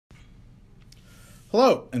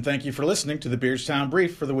Hello, and thank you for listening to the Beardstown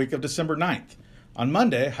Brief for the week of December 9th. On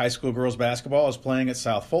Monday, high school girls basketball is playing at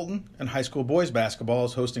South Fulton, and high school boys basketball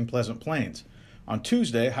is hosting Pleasant Plains. On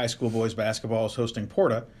Tuesday, high school boys basketball is hosting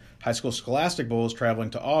Porta, high school Scholastic Bowl is traveling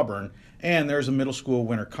to Auburn, and there's a middle school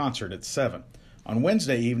winter concert at 7. On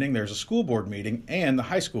Wednesday evening, there's a school board meeting and the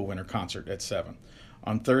high school winter concert at 7.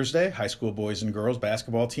 On Thursday, high school boys and girls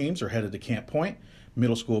basketball teams are headed to Camp Point.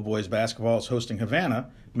 Middle school boys basketball is hosting Havana.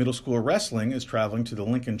 Middle school wrestling is traveling to the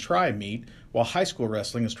Lincoln Tri-Meet, while high school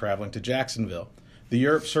wrestling is traveling to Jacksonville. The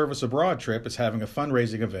Europe Service Abroad trip is having a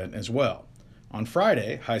fundraising event as well. On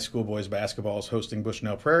Friday, high school boys basketball is hosting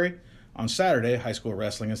Bushnell Prairie. On Saturday, high school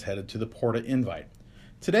wrestling is headed to the Porta Invite.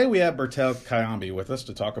 Today we have Bertel Kayambi with us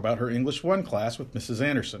to talk about her English 1 class with Mrs.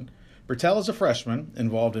 Anderson. Bertel is a freshman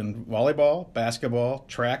involved in volleyball, basketball,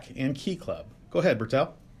 track, and key club. Go ahead,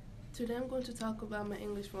 Bertel. Today I'm going to talk about my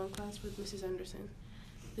English 1 class with Mrs. Anderson.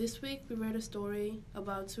 This week we read a story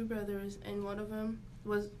about two brothers, and one of them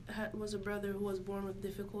was a brother who was born with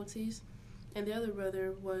difficulties, and the other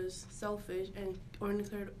brother was selfish and only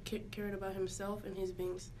cared about himself and his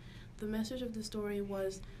beings. The message of the story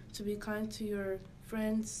was to be kind to your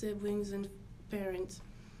friends, siblings, and parents,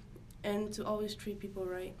 and to always treat people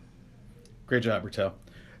right. Great job, Bertel.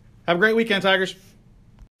 Have a great weekend, Tigers.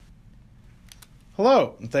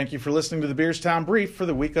 Hello, and thank you for listening to the Beardstown Brief for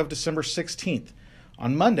the week of December 16th.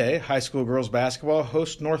 On Monday, high school girls basketball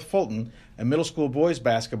hosts North Fulton, and middle school boys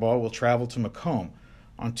basketball will travel to Macomb.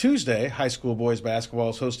 On Tuesday, high school boys basketball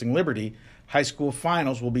is hosting Liberty. High school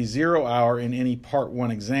finals will be 0 hour in any Part 1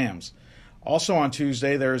 exams. Also on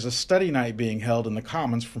Tuesday, there is a study night being held in the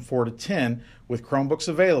Commons from 4 to 10 with Chromebooks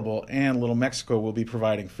available, and Little Mexico will be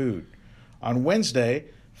providing food. On Wednesday,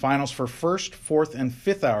 finals for 1st, 4th, and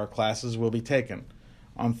 5th hour classes will be taken.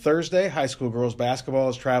 On Thursday, high school girls basketball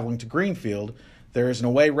is traveling to Greenfield. There is an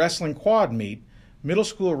away wrestling quad meet. Middle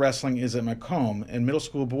school wrestling is at Macomb, and middle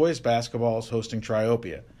school boys basketball is hosting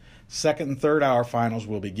Triopia. 2nd and 3rd hour finals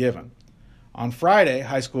will be given. On Friday,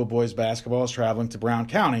 high school boys basketball is traveling to Brown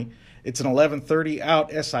County. It's an 11:30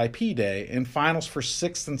 out SIP day, and finals for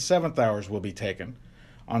 6th and 7th hours will be taken.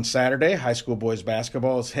 On Saturday, high school boys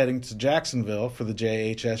basketball is heading to Jacksonville for the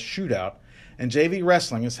JHS shootout, and JV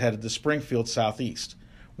wrestling is headed to Springfield Southeast.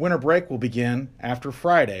 Winter break will begin after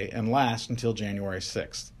Friday and last until January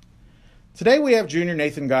 6th. Today we have junior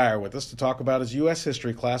Nathan Geyer with us to talk about his U.S.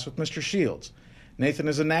 history class with Mr. Shields. Nathan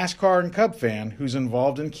is a NASCAR and Cub fan who's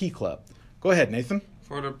involved in Key Club. Go ahead, Nathan.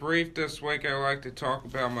 For the brief this week, I'd like to talk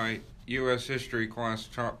about my U.S. history class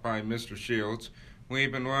taught by Mr. Shields.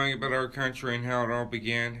 We've been learning about our country and how it all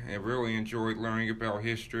began. I really enjoyed learning about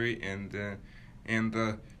history and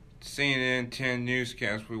the CNN 10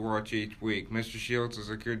 newscast we watch each week. Mr. Shields is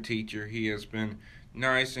a good teacher. He has been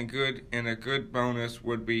nice and good, and a good bonus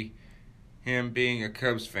would be him being a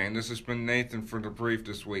Cubs fan. This has been Nathan for the brief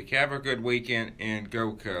this week. Have a good weekend, and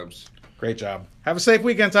go Cubs. Great job. Have a safe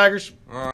weekend, Tigers.